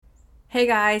Hey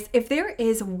guys, if there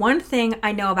is one thing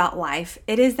I know about life,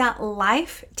 it is that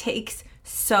life takes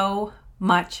so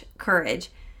much courage.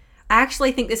 I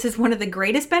actually think this is one of the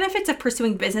greatest benefits of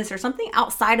pursuing business or something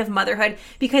outside of motherhood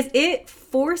because it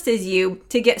forces you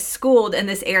to get schooled in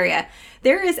this area.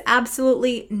 There is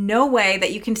absolutely no way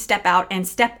that you can step out and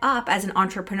step up as an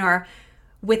entrepreneur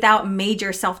without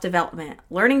major self-development,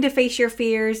 learning to face your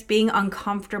fears, being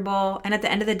uncomfortable, and at the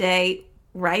end of the day,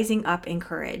 rising up in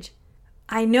courage.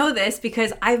 I know this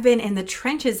because I've been in the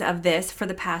trenches of this for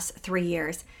the past 3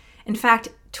 years. In fact,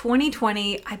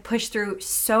 2020, I pushed through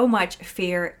so much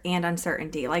fear and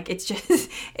uncertainty.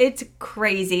 It's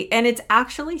crazy. And it's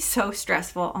actually so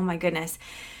stressful. Oh my goodness.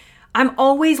 I'm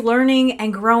always learning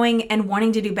and growing and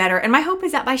wanting to do better. And my hope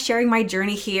is that by sharing my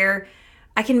journey here,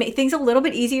 I can make things a little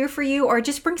bit easier for you or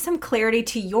just bring some clarity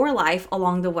to your life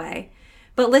along the way.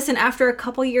 But listen, after a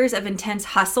couple years of intense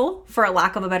hustle, for a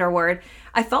lack of a better word,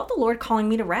 I felt the Lord calling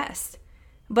me to rest.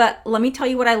 But let me tell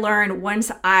you what I learned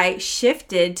once I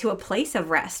shifted to a place of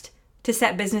rest, to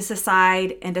set business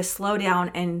aside and to slow down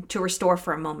and to restore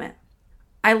for a moment.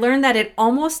 I learned that it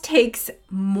almost takes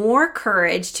more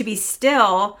courage to be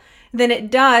still than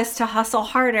it does to hustle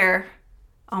harder.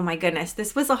 Oh my goodness,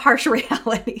 this was a harsh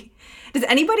reality. Does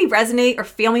anybody resonate or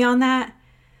feel me on that?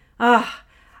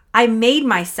 I made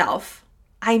myself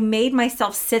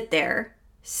sit there,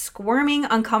 squirming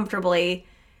uncomfortably,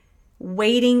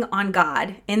 waiting on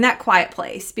God in that quiet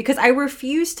place because I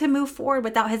refused to move forward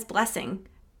without His blessing,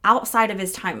 outside of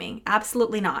His timing.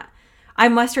 Absolutely not. I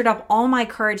mustered up all my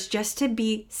courage just to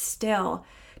be still,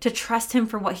 to trust Him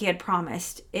for what He had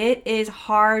promised. It is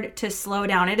hard to slow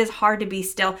down. It is hard to be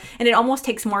still, and it almost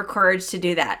takes more courage to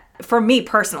do that, for me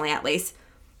personally at least.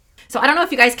 So I don't know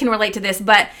if you guys can relate to this,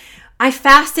 but I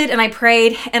fasted and I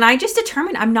prayed and I just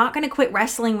determined I'm not going to quit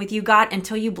wrestling with you, God,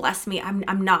 until you bless me.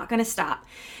 I'm not going to stop.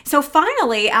 So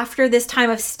finally, after this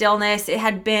time of stillness, it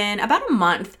had been about a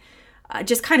month,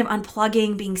 just kind of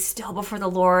unplugging, being still before the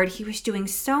Lord. He was doing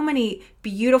so many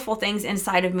beautiful things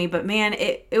inside of me, but man,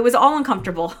 it was all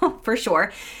uncomfortable for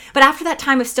sure. But after that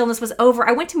time of stillness was over,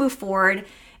 I went to move forward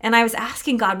and I was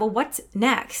asking God, well, what's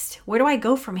next? Where do I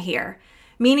go from here?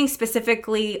 Meaning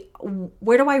specifically,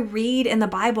 where do I read in the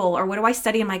Bible or what do I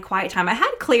study in my quiet time? I had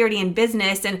clarity in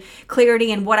business and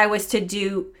clarity in what I was to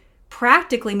do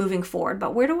practically moving forward.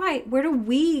 But where do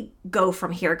we go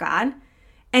from here, God?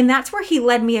 And that's where He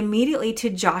led me immediately to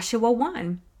Joshua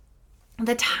 1.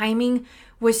 The timing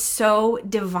was so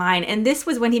divine. And this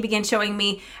was when He began showing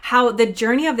me how the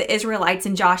journey of the Israelites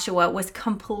in Joshua was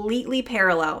completely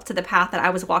parallel to the path that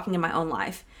I was walking in my own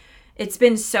life. It's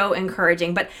been so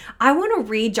encouraging, but I want to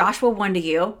read Joshua 1 to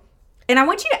you, and I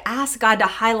want you to ask God to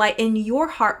highlight in your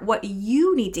heart what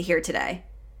you need to hear today.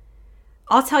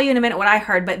 I'll tell you in a minute what I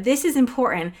heard, but this is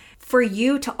important for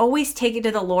you to always take it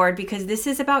to the Lord because this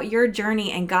is about your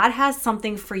journey, and God has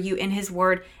something for you in His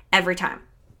Word every time.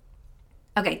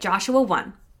 Okay, Joshua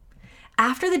 1.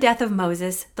 After the death of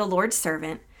Moses, the Lord's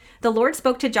servant, the Lord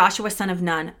spoke to Joshua, son of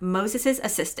Nun, Moses'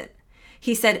 assistant.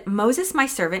 He said, Moses, my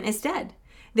servant, is dead.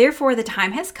 Therefore, the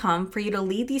time has come for you to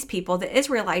lead these people, the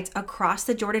Israelites, across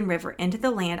the Jordan River into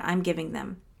the land I'm giving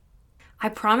them. I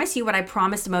promise you what I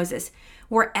promised Moses.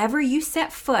 Wherever you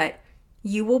set foot,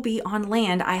 you will be on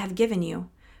land I have given you.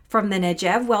 From the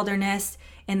Negev wilderness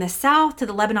in the south to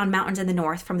the Lebanon mountains in the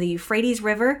north, from the Euphrates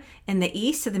River in the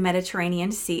east to the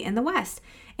Mediterranean Sea in the west,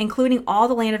 including all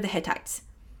the land of the Hittites.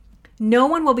 No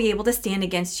one will be able to stand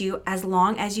against you as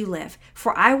long as you live,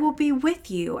 for I will be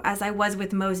with you as I was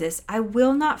with Moses. I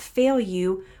will not fail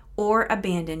you or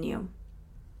abandon you.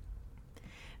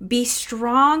 Be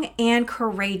strong and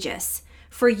courageous,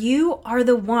 for you are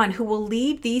the one who will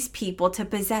lead these people to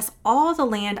possess all the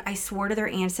land I swore to their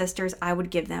ancestors I would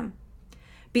give them.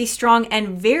 Be strong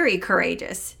and very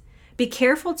courageous. Be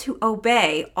careful to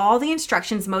obey all the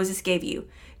instructions Moses gave you.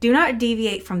 Do not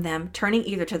deviate from them, turning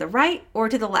either to the right or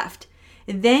to the left.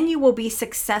 Then you will be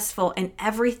successful in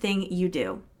everything you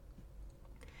do.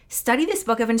 Study this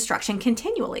book of instruction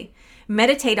continually.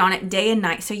 Meditate on it day and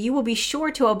night so you will be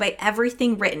sure to obey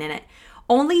everything written in it.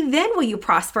 Only then will you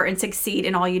prosper and succeed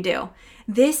in all you do.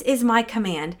 This is my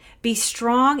command. Be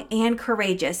strong and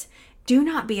courageous. Do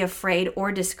not be afraid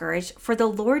or discouraged, for the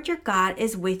Lord your God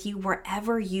is with you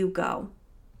wherever you go.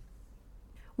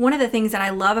 One of the things that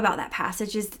I love about that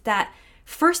passage is that,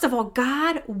 first of all,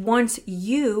 God wants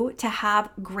you to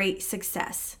have great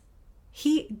success.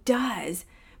 He does.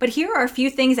 But here are a few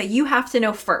things that you have to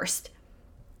know first.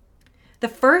 The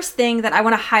first thing that I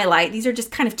want to highlight, these are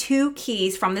just kind of two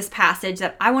keys from this passage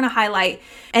that I want to highlight.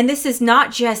 And this is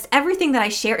not just everything that I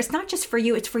share. It's not just for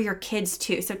you, it's for your kids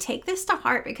too. So take this to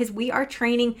heart, because we are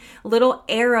training little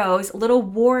arrows, little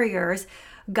warriors,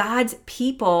 God's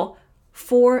people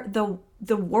for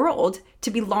the world, to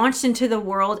be launched into the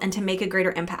world and to make a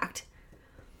greater impact.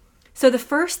 So the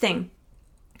first thing,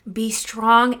 be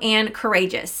strong and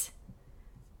courageous.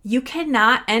 You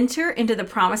cannot enter into the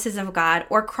promises of God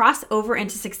or cross over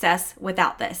into success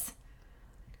without this.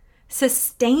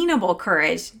 Sustainable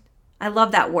courage. I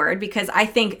love that word, because I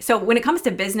think, so when it comes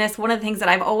to business, one of the things that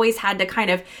I've always had to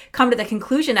kind of come to the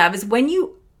conclusion of is when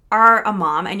you are a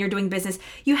mom and you're doing business,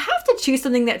 you have to choose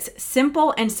something that's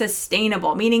simple and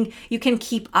sustainable, meaning you can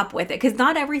keep up with it, because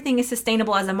not everything is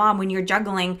sustainable as a mom when you're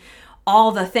juggling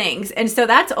all the things. And so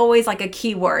that's always like a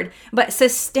key word. But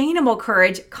sustainable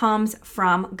courage comes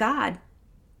from God.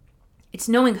 It's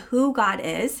knowing who God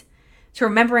is, it's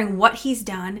remembering what he's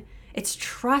done, it's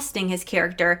trusting his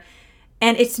character,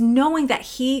 and it's knowing that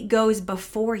he goes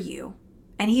before you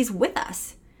and he's with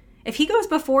us. If he goes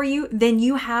before you, then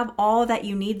you have all that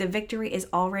you need. The victory is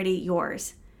already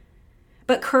yours.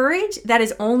 But courage that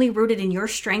is only rooted in your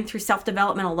strength through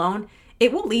self-development alone,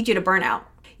 it will lead you to burnout.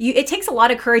 It takes a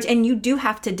lot of courage, and you do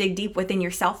have to dig deep within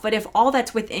yourself. But if all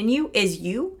that's within you is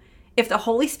you, if the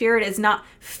Holy Spirit is not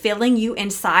filling you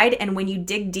inside, and when you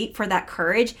dig deep for that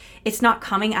courage, it's not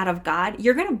coming out of God,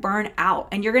 you're going to burn out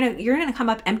and you're going to come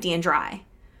up empty and dry.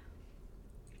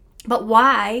 But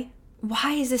why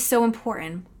is this so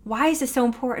important? Why is this so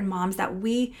important, moms, that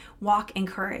we walk in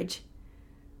courage?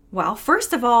 Well,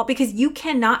 first of all, because you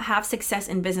cannot have success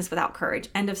in business without courage.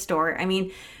 End of story. I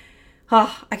mean,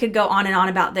 I could go on and on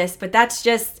about this, but it's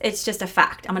just a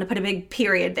fact. I'm going to put a big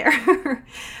period there.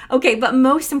 Okay, but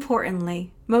most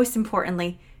importantly,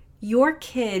 your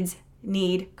kids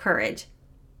need courage.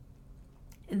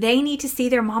 They need to see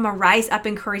their mama rise up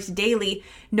in courage daily,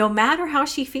 no matter how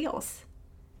she feels.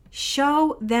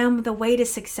 Show them the way to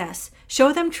success.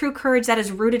 Show them true courage that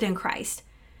is rooted in Christ.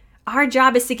 Our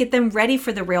job is to get them ready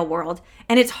for the real world.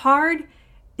 And it's hard.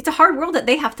 It's a hard world that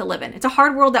they have to live in. It's a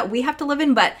hard world that we have to live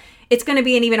in, but it's going to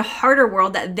be an even harder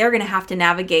world that they're going to have to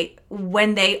navigate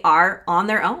when they are on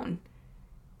their own.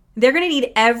 They're going to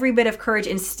need every bit of courage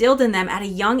instilled in them at a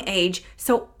young age.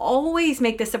 So always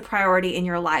make this a priority in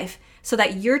your life so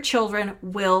that your children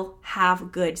will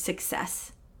have good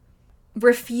success.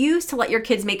 Refuse to let your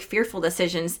kids make fearful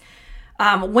decisions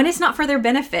when it's not for their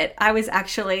benefit. I was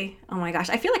actually, oh my gosh,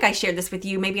 I feel like I shared this with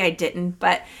you. Maybe I didn't,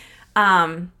 but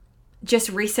just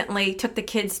recently took the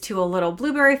kids to a little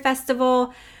blueberry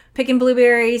festival, picking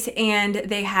blueberries, and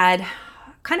they had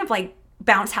kind of like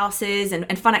bounce houses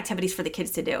and fun activities for the kids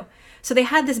to do. So they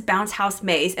had this bounce house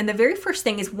maze, and the very first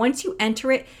thing is once you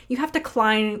enter it, you have to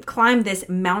climb this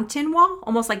mountain wall,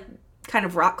 almost like kind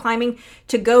of rock climbing,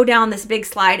 to go down this big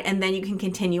slide, and then you can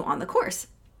continue on the course.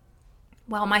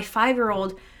 Well, my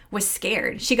 5-year-old was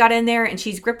scared. She got in there and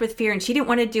she's gripped with fear and she didn't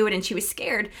want to do it and she was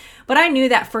scared. But I knew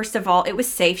that first of all, it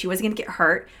was safe. She wasn't going to get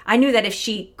hurt. I knew that if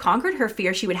she conquered her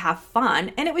fear, she would have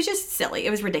fun. And it was just silly. It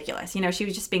was ridiculous. You know, she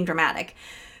was just being dramatic.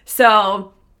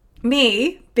 So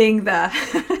me being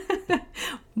the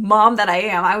mom that I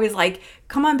am, I was like,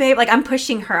 come on, babe. Like, I'm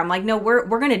pushing her. I'm like, no, we're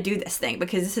going to do this thing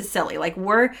because this is silly. Like,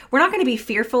 we're not going to be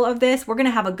fearful of this. We're going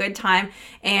to have a good time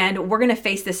and we're going to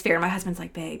face this fear. And my husband's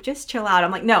like, babe, just chill out.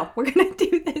 I'm like, no, we're going to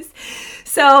do this.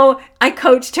 So I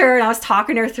coached her and I was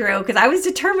talking her through because I was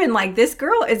determined, like, this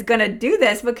girl is going to do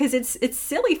this because it's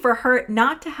silly for her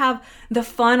not to have the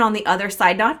fun on the other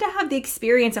side, not to have the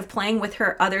experience of playing with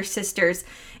her other sisters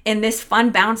in this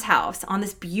fun bounce house on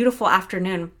this beautiful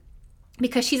afternoon.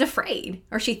 Because she's afraid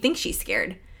or she thinks she's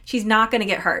scared. She's not going to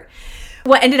get hurt.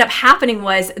 What ended up happening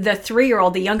was the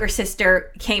 3-year-old, the younger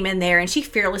sister, came in there and she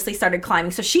fearlessly started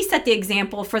climbing. So she set the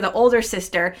example for the older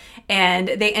sister and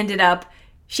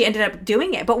she ended up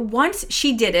doing it. But once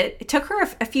she did it, it took her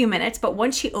a few minutes, but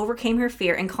once she overcame her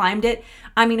fear and climbed it,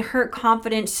 I mean, her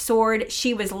confidence soared.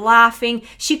 She was laughing.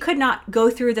 She could not go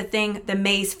through the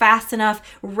maze fast enough,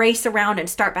 race around and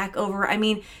start back over. I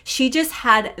mean, she just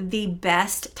had the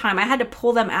best time. I had to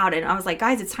pull them out and I was like,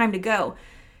 guys, it's time to go.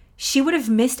 She would have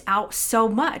missed out so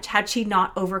much had she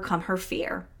not overcome her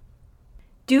fear.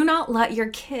 Do not let your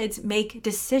kids make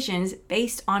decisions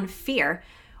based on fear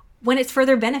when it's for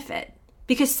their benefit.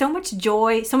 Because so much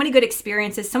joy, so many good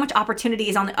experiences, so much opportunity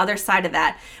is on the other side of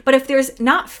that. But if there's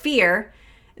not fear,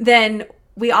 then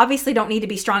we obviously don't need to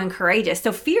be strong and courageous.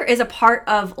 So fear is a part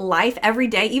of life every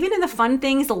day, even in the fun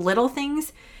things, the little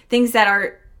things that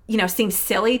are, seem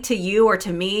silly to you or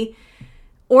to me,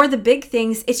 or the big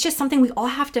things, it's just something we all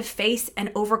have to face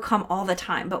and overcome all the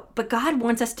time. But God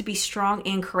wants us to be strong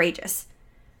and courageous.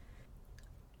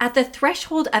 At the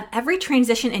threshold of every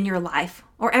transition in your life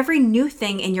or every new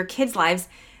thing in your kids' lives,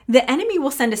 the enemy will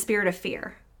send a spirit of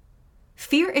fear.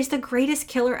 Fear is the greatest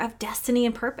killer of destiny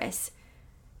and purpose.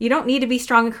 You don't need to be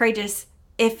strong and courageous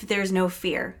if there's no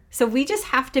fear. So we just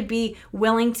have to be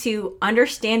willing to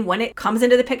understand when it comes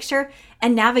into the picture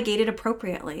and navigate it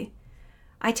appropriately.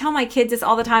 I tell my kids this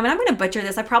all the time, and I'm going to butcher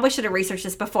this. I probably should have researched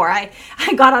this before I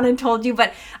got on and told you,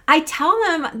 but I tell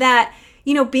them that,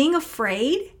 being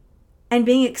afraid and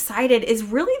being excited is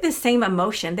really the same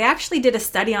emotion. They actually did a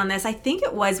study on this. I think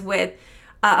it was with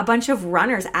a bunch of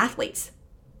runners, athletes,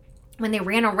 when they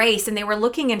ran a race, and they were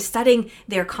looking and studying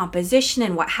their composition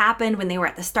and what happened when they were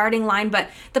at the starting line.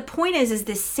 But the point is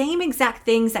the same exact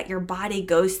things that your body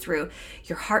goes through.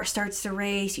 Your heart starts to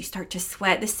race, you start to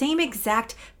sweat. The same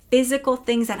exact physical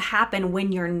things that happen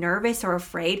when you're nervous or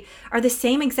afraid are the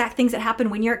same exact things that happen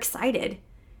when you're excited.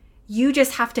 You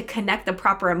just have to connect the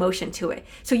proper emotion to it.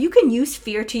 So you can use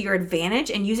fear to your advantage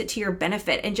and use it to your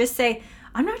benefit and just say,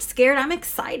 I'm not scared, I'm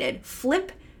excited.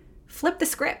 Flip the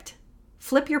script.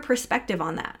 Flip your perspective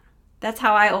on that. That's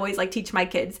how I always teach my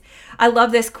kids. I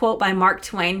love this quote by Mark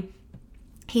Twain.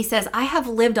 He says, I have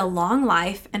lived a long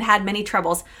life and had many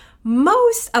troubles,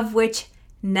 most of which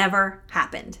never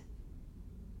happened.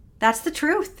 That's the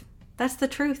truth. That's the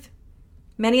truth.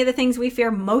 Many of the things we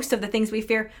fear, most of the things we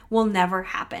fear will never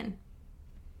happen.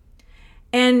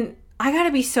 And I got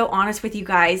to be so honest with you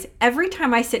guys. Every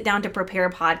time I sit down to prepare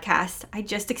a podcast, I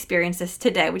just experienced this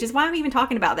today, which is why I'm even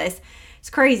talking about this.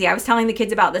 It's crazy. I was telling the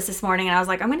kids about this morning, and I was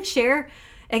like, I'm going to share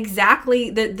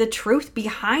exactly the truth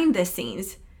behind the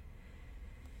scenes.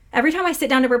 Every time I sit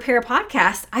down to prepare a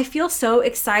podcast, I feel so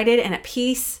excited and at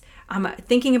peace. I'm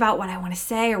thinking about what I want to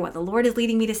say or what the Lord is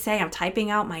leading me to say. I'm typing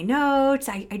out my notes.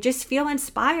 I just feel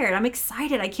inspired. I'm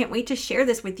excited. I can't wait to share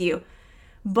this with you.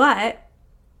 But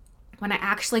when I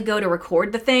actually go to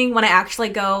record the thing, when I actually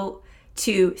go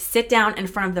to sit down in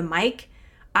front of the mic,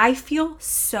 I feel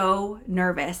so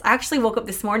nervous. I actually woke up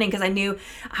this morning because I knew,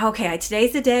 okay,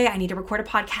 today's the day. I need to record a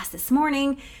podcast this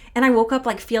morning. And I woke up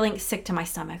feeling sick to my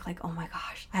stomach. Oh my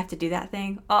gosh, I have to do that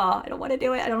thing. Oh, I don't want to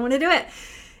do it. I don't want to do it.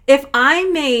 If I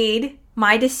made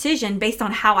my decision based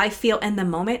on how I feel in the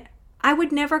moment, I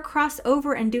would never cross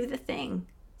over and do the thing.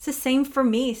 It's the same for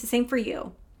me. It's the same for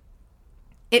you.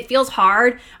 It feels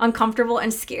hard, uncomfortable,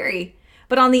 and scary.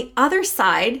 But on the other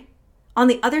side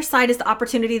is the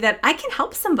opportunity that I can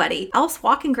help somebody else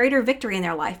walk in greater victory in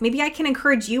their life. Maybe I can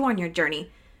encourage you on your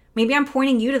journey. Maybe I'm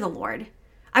pointing you to the Lord.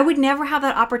 I would never have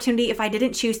that opportunity if I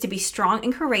didn't choose to be strong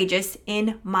and courageous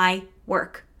in my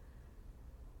work.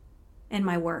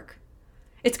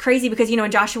 It's crazy because, in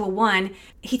Joshua 1,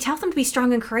 he tells them to be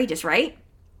strong and courageous, right?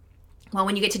 Well,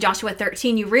 when you get to Joshua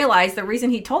 13, you realize the reason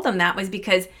he told them that was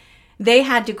because they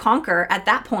had to conquer, at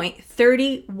that point,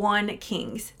 31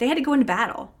 kings. They had to go into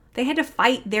battle. They had to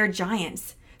fight their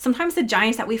giants. Sometimes the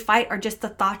giants that we fight are just the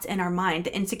thoughts in our mind,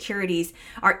 the insecurities,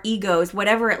 our egos,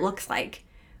 whatever it looks like.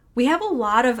 We have a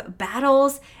lot of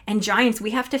battles and giants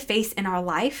we have to face in our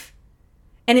life,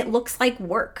 and it looks like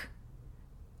work.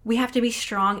 We have to be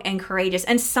strong and courageous.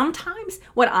 And sometimes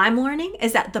what I'm learning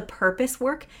is that the purpose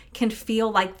work can feel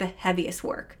like the heaviest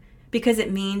work because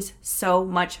it means so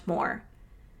much more.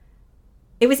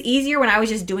 It was easier when I was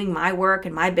just doing my work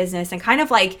and my business and kind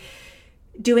of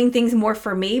doing things more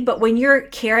for me. But when you're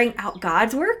carrying out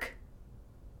God's work,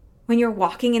 when you're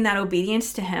walking in that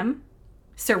obedience to Him,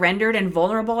 surrendered and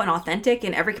vulnerable and authentic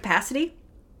in every capacity,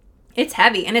 it's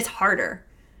heavy and it's harder.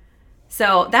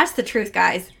 So that's the truth,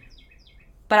 guys.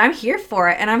 But I'm here for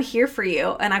it and I'm here for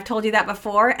you. And I've told you that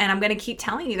before and I'm going to keep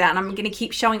telling you that and I'm going to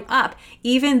keep showing up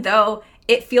even though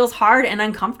it feels hard and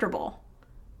uncomfortable.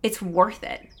 It's worth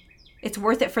it. It's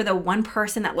worth it for the one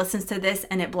person that listens to this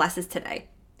and it blesses today.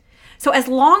 So as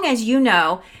long as you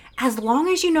know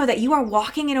that you are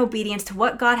walking in obedience to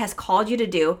what God has called you to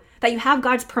do, that you have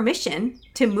God's permission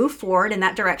to move forward in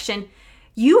that direction,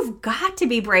 you've got to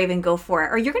be brave and go for it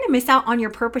or you're going to miss out on your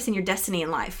purpose and your destiny in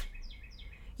life.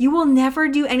 You will never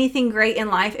do anything great in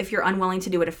life if you're unwilling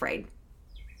to do it afraid.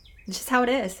 It's just how it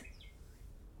is.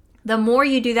 The more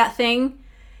you do that thing,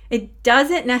 it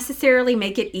doesn't necessarily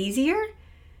make it easier.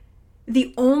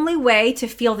 The only way to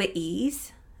feel the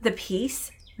ease, the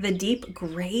peace, the deep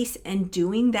grace in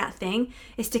doing that thing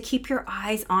is to keep your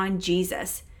eyes on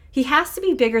Jesus. He has to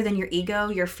be bigger than your ego,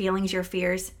 your feelings, your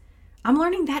fears. I'm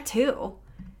learning that too.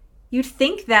 You'd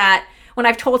think that when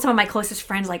I've told some of my closest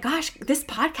friends, gosh, this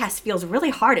podcast feels really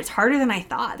hard. It's harder than I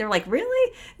thought. They're like,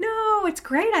 really? No, it's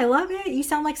great. I love it. You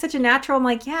sound like such a natural. I'm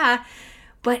like, yeah.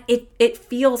 but it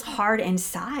feels hard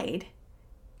inside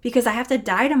because I have to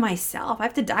die to myself. I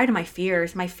have to die to my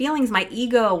fears, my feelings, my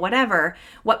ego, whatever,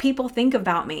 what people think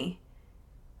about me.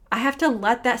 I have to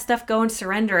let that stuff go and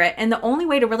surrender it. And the only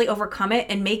way to really overcome it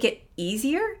and make it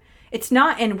easier, it's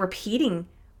not in repeating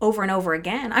over and over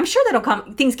again. I'm sure that'll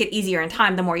come, things get easier in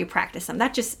time the more you practice them.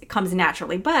 That just comes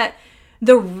naturally. But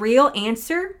the real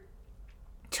answer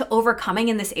to overcoming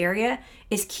in this area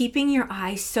is keeping your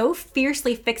eyes so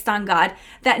fiercely fixed on God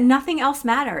that nothing else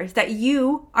matters, that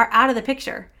you are out of the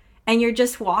picture and you're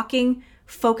just walking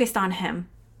focused on Him,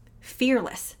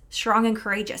 fearless, strong, and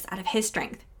courageous out of His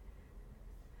strength.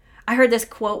 I heard this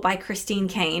quote by Christine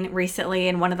Kane recently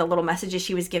in one of the little messages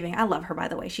she was giving. I love her, by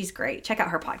the way. She's great. Check out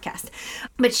her podcast.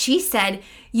 But she said,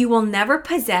 "You will never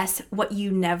possess what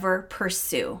you never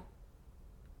pursue."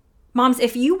 Moms,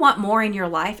 if you want more in your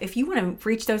life, if you want to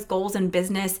reach those goals in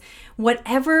business,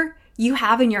 whatever you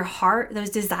have in your heart, those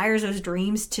desires, those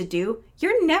dreams to do,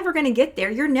 you're never going to get there.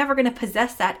 You're never going to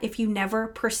possess that if you never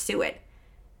pursue it.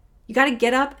 You got to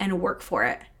get up and work for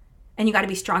it. And you got to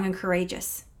be strong and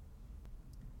courageous.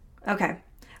 Okay,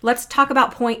 let's talk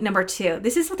about point number 2.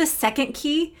 This is the second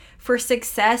key for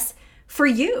success for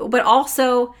you, but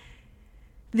also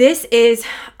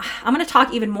I'm going to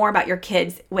talk even more about your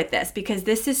kids with this because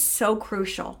this is so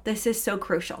crucial. This is so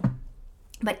crucial.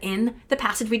 But in the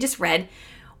passage we just read,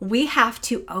 we have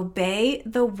to obey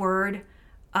the word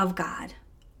of God.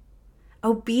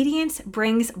 Obedience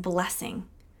brings blessing.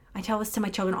 I tell this to my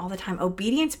children all the time.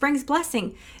 Obedience brings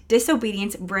blessing.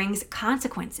 Disobedience brings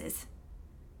consequences.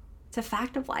 It's a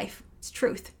fact of life. It's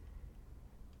truth.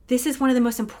 This is one of the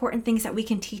most important things that we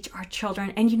can teach our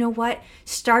children. And you know what?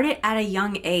 Start it at a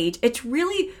young age. It's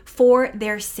really for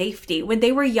their safety. When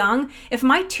they were young, if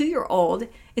my 2-year-old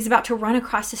is about to run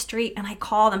across the street and I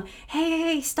call them,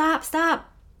 hey, stop,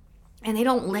 and they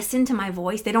don't listen to my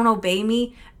voice, they don't obey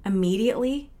me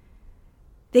immediately,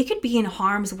 they could be in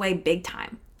harm's way big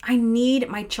time. I need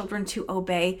my children to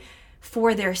obey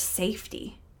for their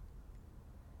safety.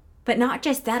 But not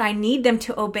just that, I need them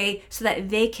to obey so that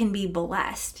they can be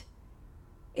blessed.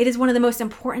 It is one of the most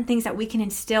important things that we can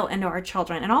instill into our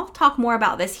children. And I'll talk more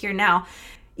about this here now.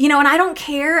 And I don't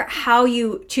care how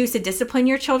you choose to discipline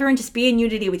your children, just be in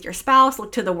unity with your spouse,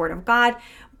 look to the word of God,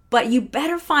 but you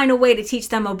better find a way to teach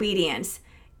them obedience.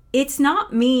 It's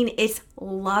not mean, it's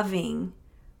loving.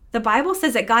 The Bible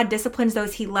says that God disciplines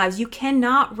those He loves. You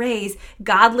cannot raise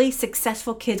godly,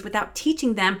 successful kids without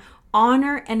teaching them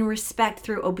honor and respect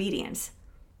through obedience.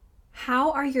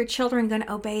 How are your children going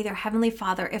to obey their Heavenly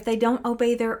Father if they don't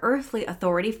obey their earthly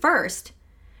authority first?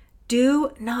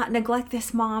 Do not neglect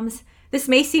this, moms. This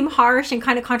may seem harsh and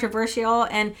kind of controversial,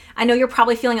 and I know you're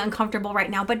probably feeling uncomfortable right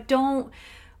now, but don't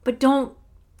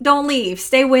leave.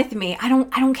 Stay with me. I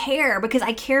don't care because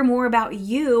I care more about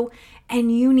you,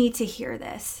 and you need to hear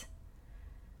this.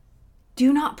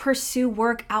 Do not pursue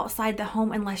work outside the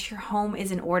home unless your home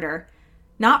is in order.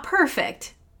 Not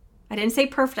perfect. I didn't say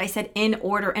perfect. I said in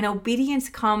order. And obedience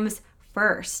comes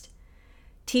first.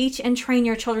 Teach and train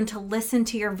your children to listen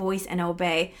to your voice and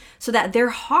obey so that their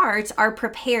hearts are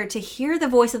prepared to hear the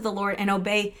voice of the Lord and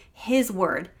obey His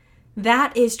word.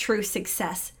 That is true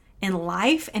success in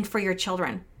life and for your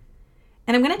children.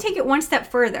 And I'm going to take it one step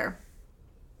further.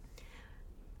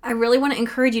 I really want to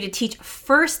encourage you to teach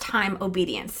first-time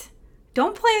obedience.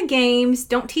 Don't play games.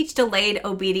 Don't teach delayed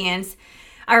obedience.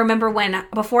 I remember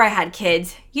before I had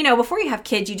kids, before you have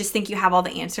kids, you just think you have all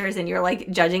the answers and you're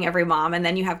like judging every mom. And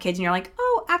then you have kids and you're like,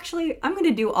 oh, actually, I'm going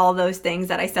to do all those things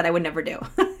that I said I would never do.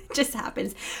 It just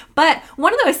happens. But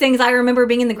one of those things I remember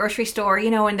being in the grocery store,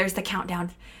 and there's the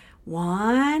countdown.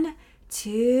 1,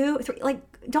 2, 3, like,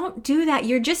 don't do that.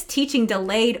 You're just teaching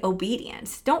delayed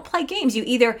obedience. Don't play games. You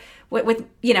either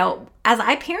as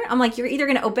I parent, I'm like, you're either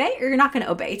going to obey or you're not going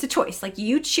to obey. It's a choice. Like,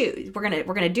 you choose. We're going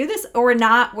to do this or we're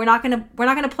not. We're not going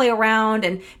to play around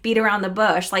and beat around the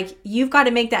bush. Like, you've got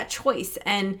to make that choice.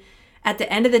 And at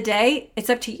the end of the day,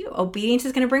 it's up to you. Obedience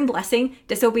is going to bring blessing.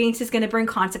 Disobedience is going to bring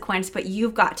consequence, but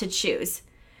you've got to choose.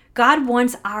 God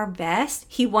wants our best.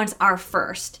 He wants our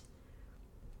first.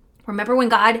 Remember when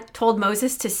God told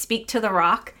Moses to speak to the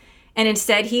rock and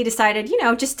instead he decided,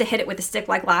 just to hit it with a stick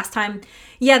like last time?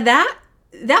 Yeah,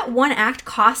 that one act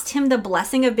cost him the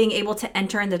blessing of being able to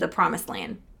enter into the promised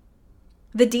land.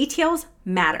 The details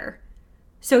matter.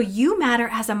 So you matter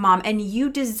as a mom and you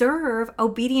deserve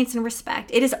obedience and respect.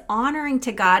 It is honoring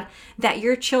to God that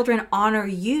your children honor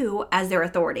you as their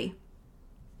authority.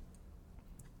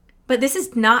 But this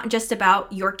is not just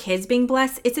about your kids being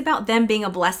blessed. It's about them being a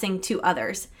blessing to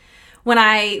others. When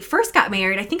I first got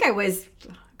married, I think I was,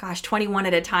 21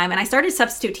 at a time, and I started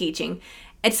substitute teaching.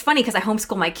 It's funny because I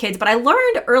homeschool my kids, but I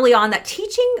learned early on that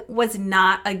teaching was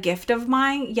not a gift of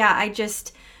mine. Yeah,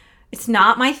 it's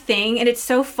not my thing. And it's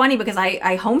so funny because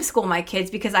I homeschool my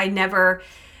kids because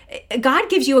God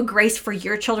gives you a grace for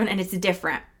your children and it's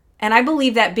different. And I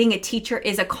believe that being a teacher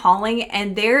is a calling,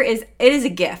 and it is a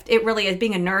gift. It really is.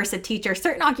 Being a nurse, a teacher,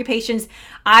 certain occupations,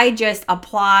 I just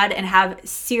applaud and have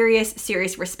serious,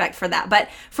 serious respect for that. But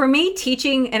for me,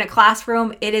 teaching in a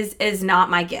classroom, it is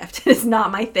not my gift. It is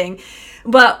not my thing.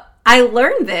 But I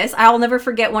learned this. I'll never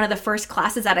forget one of the first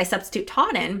classes that I substitute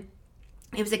taught in.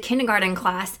 It was a kindergarten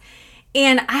class.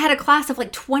 And I had a class of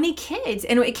like 20 kids,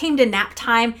 and it came to nap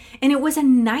time, and it was a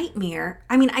nightmare.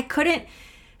 I mean,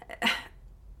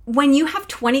 when you have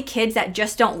 20 kids that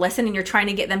just don't listen and you're trying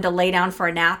to get them to lay down for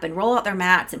a nap and roll out their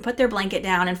mats and put their blanket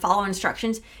down and follow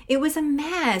instructions, it was a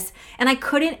mess. And I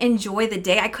couldn't enjoy the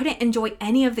day. I couldn't enjoy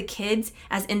any of the kids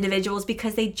as individuals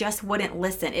because they just wouldn't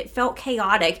listen. It felt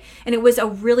chaotic, and it was a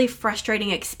really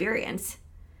frustrating experience.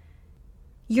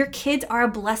 Your kids are a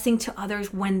blessing to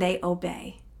others when they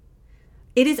obey.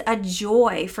 It is a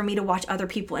joy for me to watch other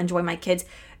people enjoy my kids,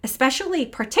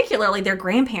 particularly their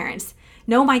grandparents.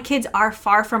 No, my kids are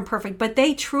far from perfect, but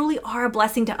they truly are a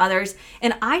blessing to others,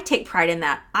 and I take pride in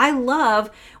that. I love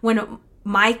when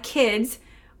my kids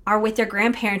are with their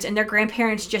grandparents and their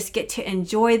grandparents just get to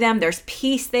enjoy them. There's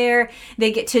peace there.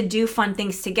 They get to do fun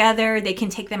things together. They can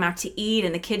take them out to eat,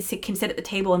 and the kids can sit at the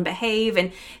table and behave,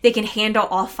 and they can handle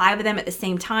all 5 of them at the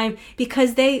same time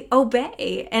because they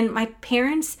obey. And my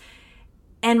parents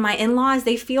and my in-laws,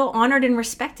 they feel honored and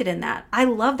respected in that. I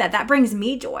love that. That brings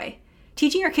me joy.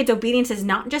 Teaching your kids obedience is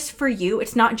not just for you.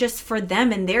 It's not just for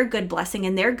them and their good blessing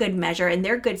and their good measure and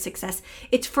their good success.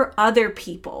 It's for other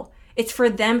people. It's for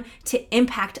them to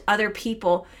impact other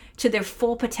people to their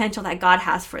full potential that God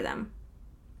has for them.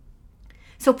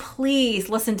 So please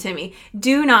listen to me.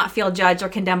 Do not feel judged or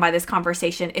condemned by this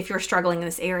conversation if you're struggling in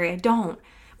this area. Don't.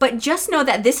 But just know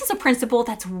that this is a principle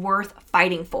that's worth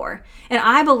fighting for. And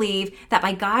I believe that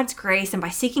by God's grace and by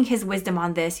seeking His wisdom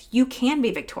on this, you can be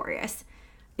victorious.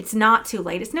 It's not too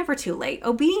late. It's never too late.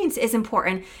 Obedience is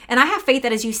important. And I have faith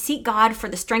that as you seek God for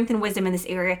the strength and wisdom in this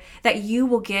area, that you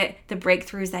will get the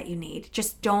breakthroughs that you need.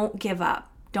 Just don't give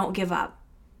up. Don't give up.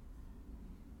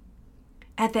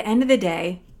 At the end of the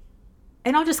day,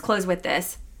 and I'll just close with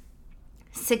this,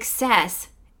 success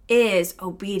is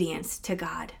obedience to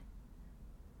God.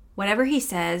 Whatever He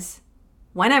says,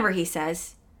 whenever He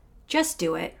says, just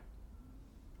do it.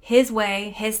 His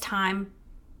way, His time,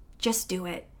 just do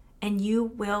it. And you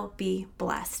will be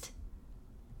blessed.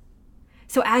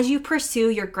 So as you pursue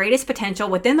your greatest potential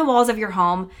within the walls of your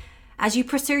home, as you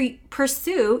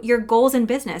pursue your goals in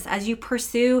business, as you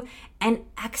pursue an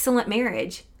excellent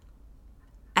marriage,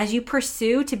 as you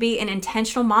pursue to be an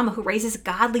intentional mama who raises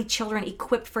godly children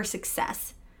equipped for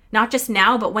success, not just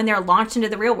now, but when they're launched into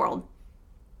the real world,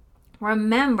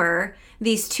 remember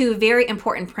these 2 very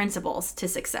important principles to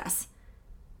success.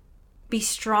 Be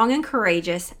strong and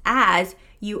courageous as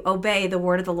you obey the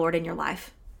word of the Lord in your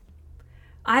life.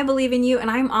 I believe in you,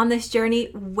 and I'm on this journey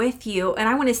with you, and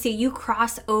I want to see you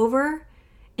cross over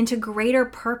into greater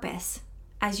purpose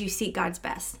as you seek God's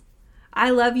best.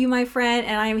 I love you, my friend,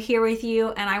 and I am here with you,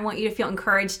 and I want you to feel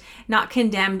encouraged, not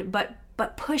condemned, but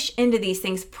push into these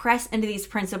things, press into these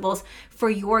principles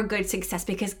for your good success,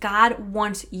 because God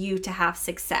wants you to have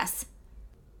success.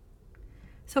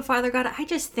 So Father God, I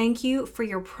just thank you for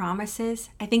your promises.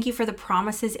 I thank you for the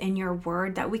promises in your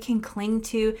word that we can cling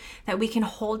to, that we can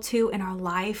hold to in our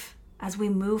life as we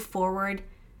move forward,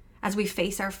 as we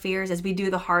face our fears, as we do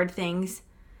the hard things.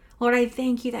 Lord, I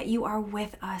thank you that you are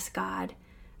with us, God,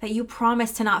 that you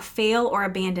promise to not fail or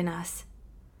abandon us.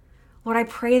 Lord, I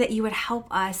pray that you would help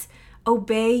us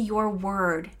obey your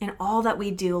word in all that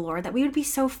we do, Lord, that we would be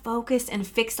so focused and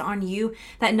fixed on you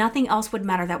that nothing else would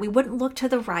matter, that we wouldn't look to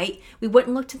the right, we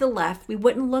wouldn't look to the left, we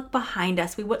wouldn't look behind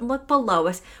us, we wouldn't look below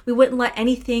us, we wouldn't let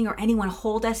anything or anyone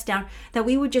hold us down, that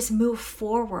we would just move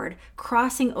forward,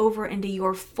 crossing over into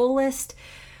your fullest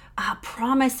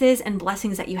promises and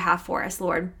blessings that you have for us,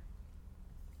 Lord.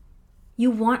 You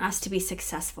want us to be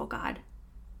successful, God.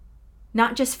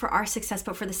 Not just for our success,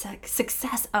 but for the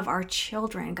success of our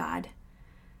children, God.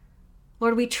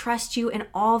 Lord, we trust you in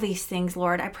all these things,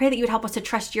 Lord. I pray that you would help us to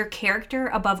trust your character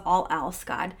above all else,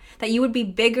 God. That you would be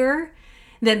bigger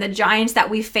than the giants that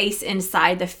we face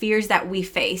inside, the fears that we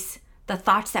face, the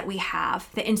thoughts that we have,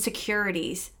 the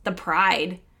insecurities, the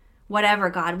pride, whatever,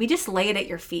 God. We just lay it at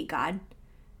your feet, God.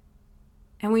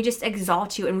 And we just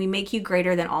exalt you and we make you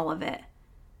greater than all of it.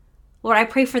 Lord, I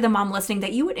pray for the mom listening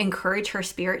that you would encourage her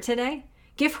spirit today.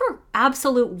 Give her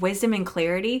absolute wisdom and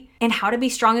clarity in how to be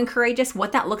strong and courageous,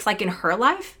 what that looks like in her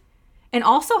life, and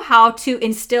also how to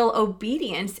instill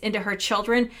obedience into her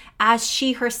children as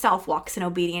she herself walks in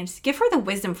obedience. Give her the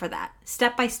wisdom for that,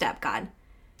 step by step, God.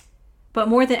 But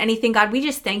more than anything, God, we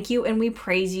just thank you and we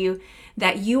praise you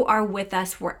that you are with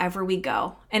us wherever we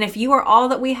go. And if you are all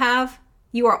that we have,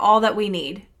 you are all that we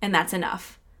need, and that's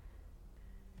enough.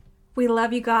 We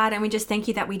love you, God, and we just thank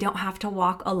you that we don't have to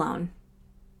walk alone.